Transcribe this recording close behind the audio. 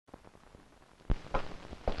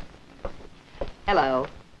Hello.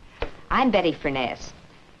 I'm Betty Furness.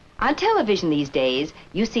 On television these days,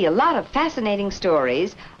 you see a lot of fascinating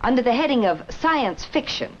stories under the heading of science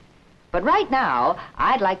fiction. But right now,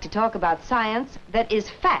 I'd like to talk about science that is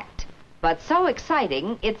fact, but so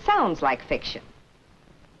exciting it sounds like fiction.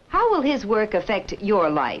 How will his work affect your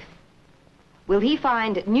life? Will he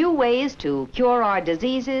find new ways to cure our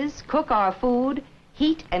diseases, cook our food,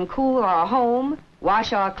 heat and cool our home,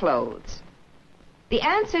 wash our clothes? The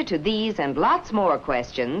answer to these and lots more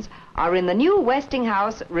questions are in the new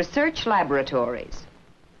Westinghouse research laboratories.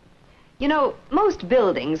 You know, most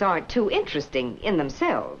buildings aren't too interesting in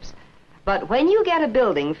themselves. But when you get a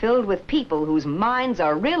building filled with people whose minds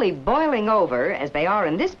are really boiling over, as they are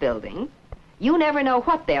in this building, you never know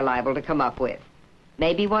what they're liable to come up with.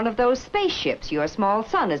 Maybe one of those spaceships your small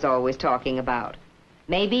son is always talking about.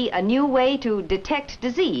 Maybe a new way to detect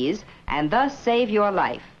disease and thus save your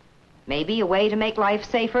life. Maybe a way to make life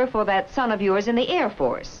safer for that son of yours in the Air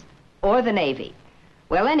Force or the Navy.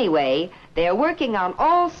 Well, anyway, they're working on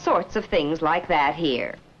all sorts of things like that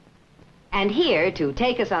here. And here, to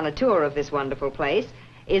take us on a tour of this wonderful place,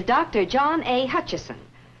 is Dr. John A. Hutchison,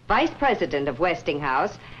 Vice President of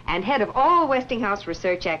Westinghouse and head of all Westinghouse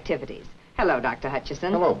research activities. Hello, Dr.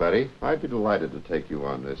 Hutchison. Hello, Betty. I'd be delighted to take you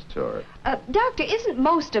on this tour. Doctor, isn't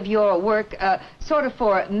most of your work sort of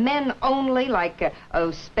for men only, like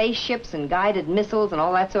spaceships and guided missiles and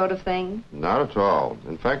all that sort of thing? Not at all.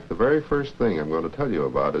 In fact, the very first thing I'm going to tell you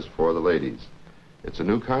about is for the ladies. It's a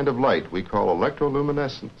new kind of light we call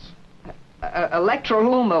electroluminescence.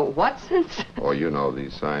 Electroluma-what-sense? Oh, you know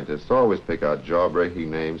these scientists always pick out jaw-breaking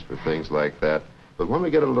names for things like that. But when we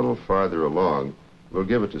get a little farther along, we'll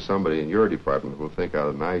give it to somebody in your department who'll think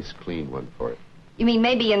out a nice, clean one for it. You mean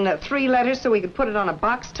maybe in 3 letters so we could put it on a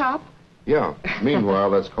box top? Yeah. Meanwhile,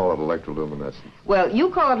 let's call it electroluminescence. Well, you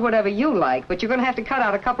call it whatever you like, but you're going to have to cut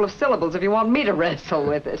out a couple of syllables if you want me to wrestle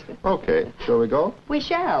with it. Okay. Shall we go? We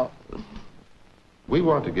shall. We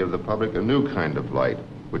want to give the public a new kind of light,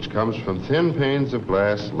 which comes from thin panes of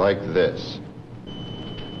glass like this.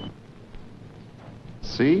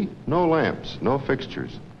 See? No lamps, no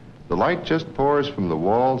fixtures. The light just pours from the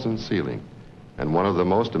walls and ceiling. And one of the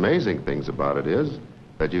most amazing things about it is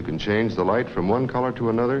that you can change the light from one color to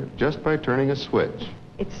another just by turning a switch.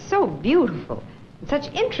 It's so beautiful. Such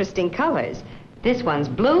interesting colors. This one's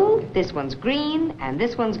blue, this one's green, and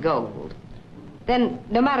this one's gold. Then,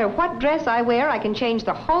 no matter what dress I wear, I can change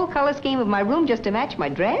the whole color scheme of my room just to match my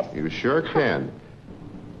dress? You sure can.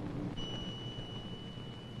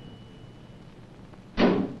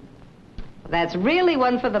 That's really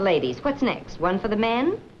one for the ladies. What's next? One for the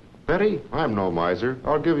men? Betty, I'm no miser.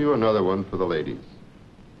 I'll give you another one for the ladies.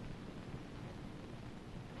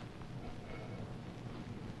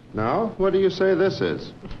 Now, what do you say this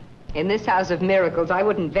is? In this house of miracles, I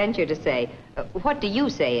wouldn't venture to say. What do you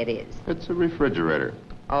say it is? It's a refrigerator.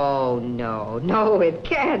 Oh, no, it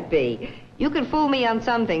can't be. You can fool me on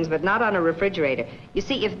some things, but not on a refrigerator. You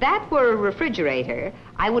see, if that were a refrigerator,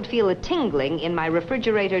 I would feel a tingling in my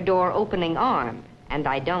refrigerator door opening arm, and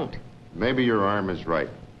I don't. Maybe your arm is right.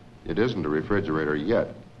 It isn't a refrigerator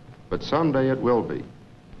yet, but someday it will be.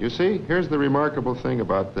 You see, here's the remarkable thing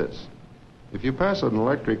about this. If you pass an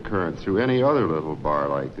electric current through any other little bar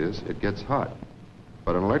like this, it gets hot.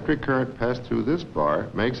 But an electric current passed through this bar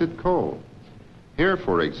makes it cold. Here,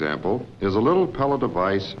 for example, is a little pellet of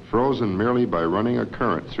ice frozen merely by running a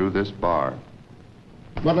current through this bar.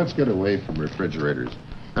 But let's get away from refrigerators.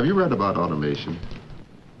 Have you read about automation?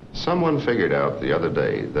 Someone figured out the other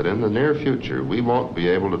day that in the near future, we won't be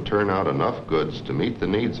able to turn out enough goods to meet the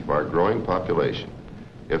needs of our growing population.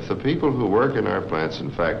 If the people who work in our plants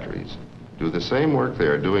and factories do the same work they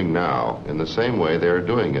are doing now in the same way they are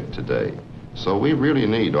doing it today. So we really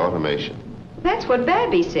need automation. That's what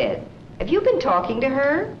Babby said. Have you been talking to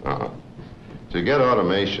her? To get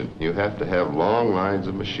automation, you have to have long lines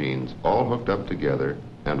of machines all hooked up together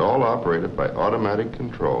and all operated by automatic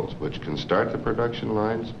controls which can start the production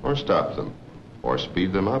lines or stop them, or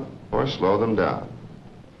speed them up or slow them down.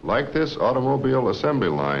 Like this automobile assembly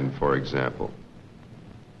line, for example.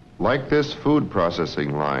 Like this food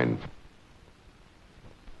processing line.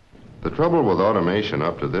 The trouble with automation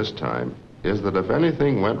up to this time is that if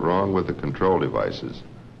anything went wrong with the control devices,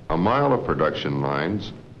 a mile of production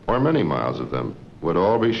lines, or many miles of them, would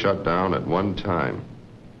all be shut down at one time.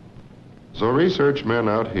 So research men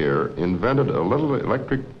out here invented a little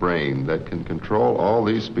electric brain that can control all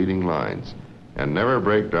these speeding lines and never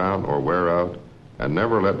break down or wear out and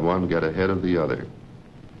never let one get ahead of the other.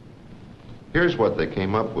 Here's what they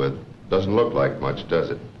came up with. Doesn't look like much, does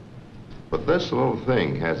it? But this little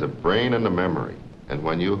thing has a brain and a memory, and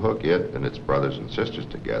when you hook it and its brothers and sisters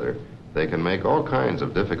together, They can make all kinds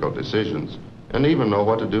of difficult decisions and even know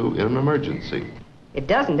what to do in an emergency. It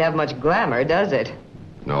doesn't have much glamour, does it?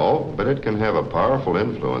 No, but it can have a powerful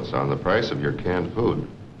influence on the price of your canned food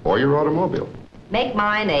or your automobile. Make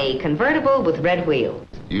mine a convertible with red wheels.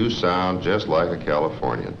 You sound just like a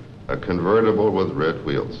Californian. A convertible with red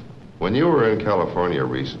wheels. When you were in California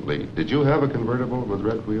recently, did you have a convertible with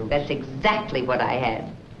red wheels? That's exactly what I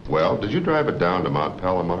had. Well, did you drive it down to Mount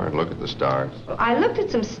Palomar and look at the stars? Well, I looked at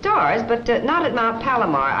some stars, but not at Mount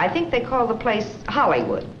Palomar. I think they call the place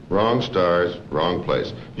Hollywood. Wrong stars, wrong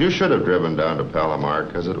place. You should have driven down to Palomar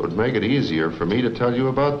because it would make it easier for me to tell you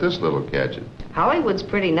about this little gadget. Hollywood's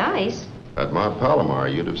pretty nice. At Mount Palomar,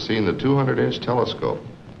 you'd have seen the 200-inch telescope.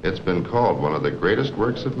 It's been called one of the greatest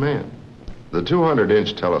works of man. The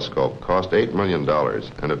 200-inch telescope cost $8 million,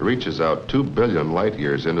 and it reaches out 2 billion light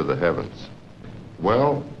years into the heavens.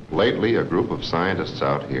 Well, lately, a group of scientists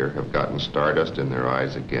out here have gotten stardust in their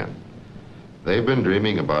eyes again. They've been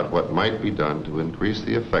dreaming about what might be done to increase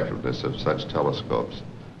the effectiveness of such telescopes.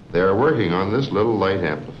 They are working on this little light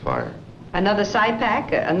amplifier. Another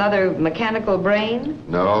SciPac? Another mechanical brain?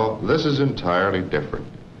 No, this is entirely different.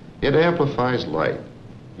 It amplifies light.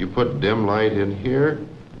 You put dim light in here,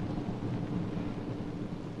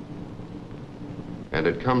 and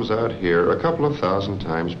it comes out here a couple of thousand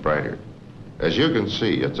times brighter. As you can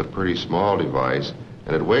see, it's a pretty small device,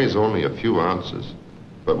 and it weighs only a few ounces.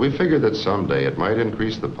 But we figured that someday it might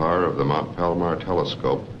increase the power of the Mount Palomar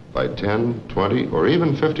telescope by 10, 20, or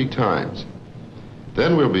even 50 times.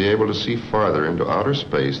 Then we'll be able to see farther into outer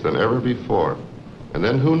space than ever before. And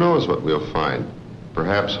then who knows what we'll find?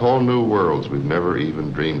 Perhaps whole new worlds we've never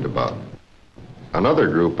even dreamed about. Another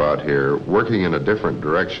group out here, working in a different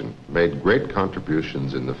direction, made great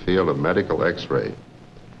contributions in the field of medical X-ray.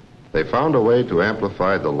 They found a way to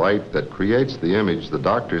amplify the light that creates the image the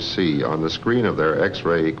doctors see on the screen of their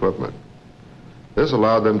X-ray equipment. This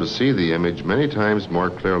allowed them to see the image many times more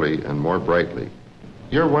clearly and more brightly.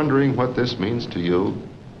 You're wondering what this means to you?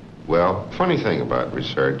 Well, funny thing about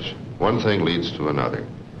research, one thing leads to another.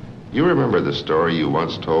 You remember the story you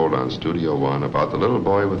once told on Studio One about the little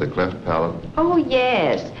boy with the cleft palate? Oh,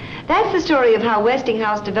 yes. That's the story of how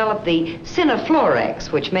Westinghouse developed the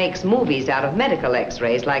Cineflorex, which makes movies out of medical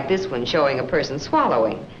X-rays like this one showing a person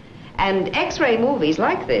swallowing. And X-ray movies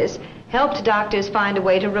like this helped doctors find a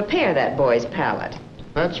way to repair that boy's palate.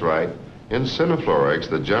 That's right. In Cineflorex,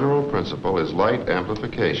 the general principle is light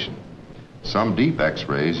amplification. Some deep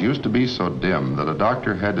X-rays used to be so dim that a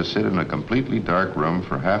doctor had to sit in a completely dark room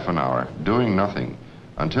for half an hour, doing nothing,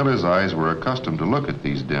 until his eyes were accustomed to look at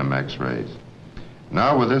these dim X-rays.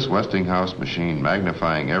 Now, with this Westinghouse machine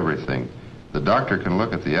magnifying everything, the doctor can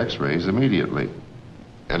look at the X-rays immediately.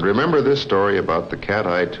 And remember this story about the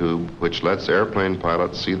cat-eye tube, which lets airplane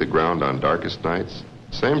pilots see the ground on darkest nights?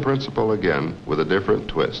 Same principle again, with a different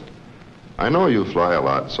twist. I know you fly a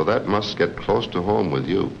lot, so that must get close to home with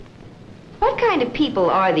you. What kind of people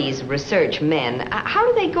are these research men? How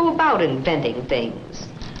do they go about inventing things?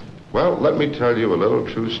 Well, let me tell you a little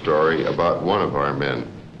true story about one of our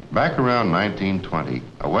men. Back around 1920,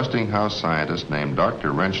 a Westinghouse scientist named Dr.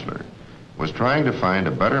 Rentschler was trying to find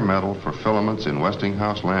a better metal for filaments in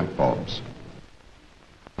Westinghouse lamp bulbs.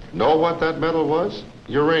 Know what that metal was?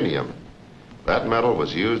 Uranium. That metal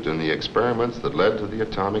was used in the experiments that led to the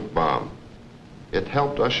atomic bomb. It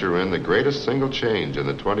helped usher in the greatest single change in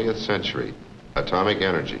the 20th century, atomic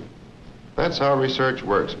energy. That's how research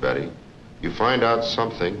works, Betty. You find out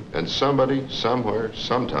something, and somebody, somewhere,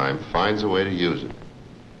 sometime finds a way to use it.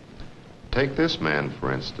 Take this man,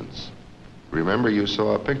 for instance. Remember you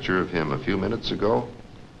saw a picture of him a few minutes ago?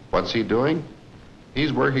 What's he doing?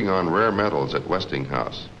 He's working on rare metals at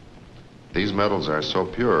Westinghouse. These metals are so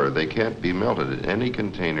pure they can't be melted in any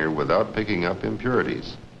container without picking up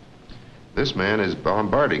impurities. This man is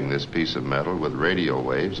bombarding this piece of metal with radio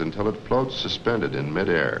waves until it floats suspended in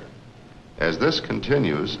midair. As this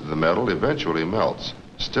continues, the metal eventually melts,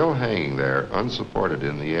 still hanging there, unsupported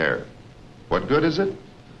in the air. What good is it?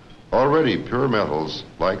 Already pure metals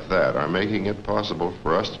like that are making it possible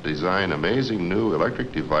for us to design amazing new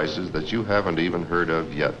electric devices that you haven't even heard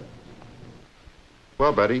of yet.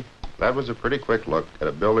 Well, Betty, that was a pretty quick look at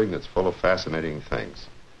a building that's full of fascinating things.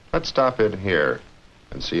 Let's stop in here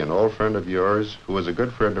and see an old friend of yours who is a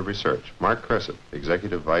good friend of research, Mark Crescent,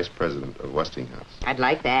 Executive Vice President of Westinghouse. I'd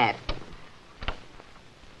like that.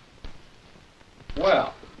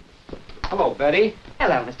 Well, hello, Betty.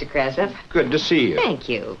 Hello, Mr. Crescent. Good to see you. Thank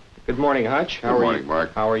you. Good morning, Hutch. How Good are morning, you?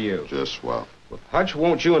 Mark. How are you? Just swell. Well, Hutch,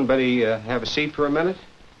 won't you and Betty have a seat for a minute?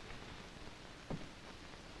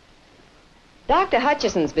 Dr.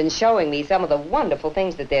 Hutchison's been showing me some of the wonderful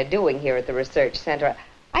things that they're doing here at the research center.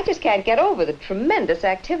 I just can't get over the tremendous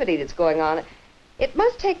activity that's going on. It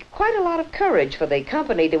must take quite a lot of courage for the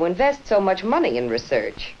company to invest so much money in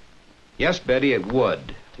research. Yes, Betty, it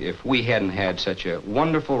would, if we hadn't had such a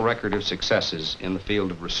wonderful record of successes in the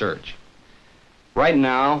field of research. Right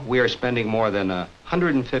now, we are spending more than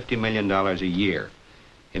 $150 million a year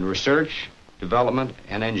in research, development,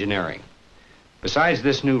 and engineering. Besides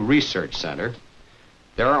this new research center,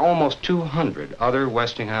 there are almost 200 other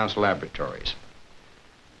Westinghouse laboratories.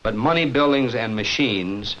 But money, buildings, and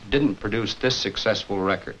machines didn't produce this successful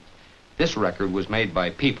record. This record was made by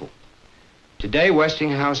people. Today,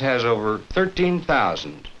 Westinghouse has over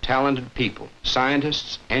 13,000 talented people,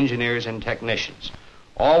 scientists, engineers, and technicians,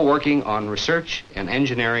 all working on research and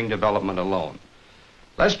engineering development alone.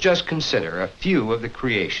 Let's just consider a few of the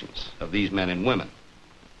creations of these men and women.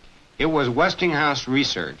 It was Westinghouse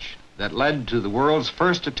research that led to the world's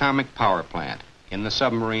first atomic power plant in the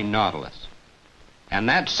submarine Nautilus. And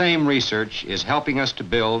that same research is helping us to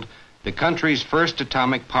build the country's first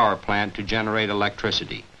atomic power plant to generate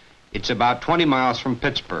electricity. It's about 20 miles from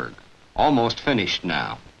Pittsburgh, almost finished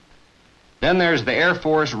now. Then there's the Air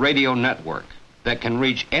Force radio network that can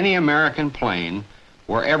reach any American plane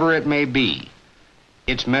wherever it may be.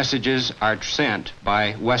 Its messages are sent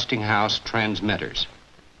by Westinghouse transmitters.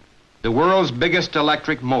 The world's biggest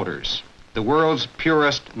electric motors, the world's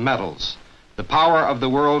purest metals, the power of the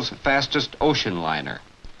world's fastest ocean liner.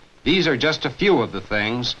 These are just a few of the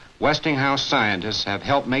things Westinghouse scientists have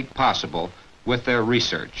helped make possible with their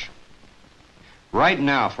research. Right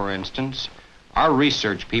now, for instance, our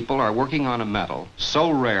research people are working on a metal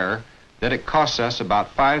so rare that it costs us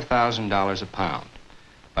about $5,000 a pound.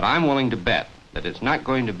 But I'm willing to bet that it's not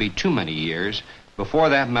going to be too many years before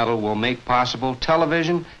that metal will make possible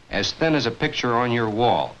television as thin as a picture on your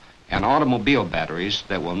wall and automobile batteries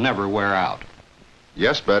that will never wear out.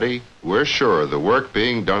 Yes, Betty, we're sure the work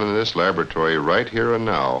being done in this laboratory right here and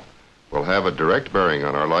now will have a direct bearing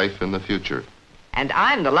on our life in the future. And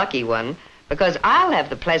I'm the lucky one, because I'll have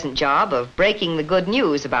the pleasant job of breaking the good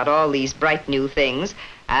news about all these bright new things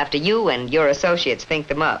after you and your associates think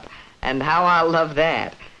them up. And how I'll love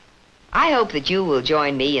that. I hope that you will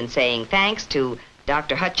join me in saying thanks to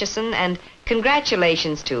Dr. Hutchison and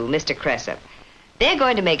congratulations to Mr. Cressup. They're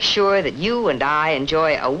going to make sure that you and I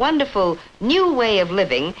enjoy a wonderful new way of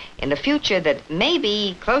living in a future that may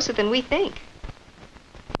be closer than we think.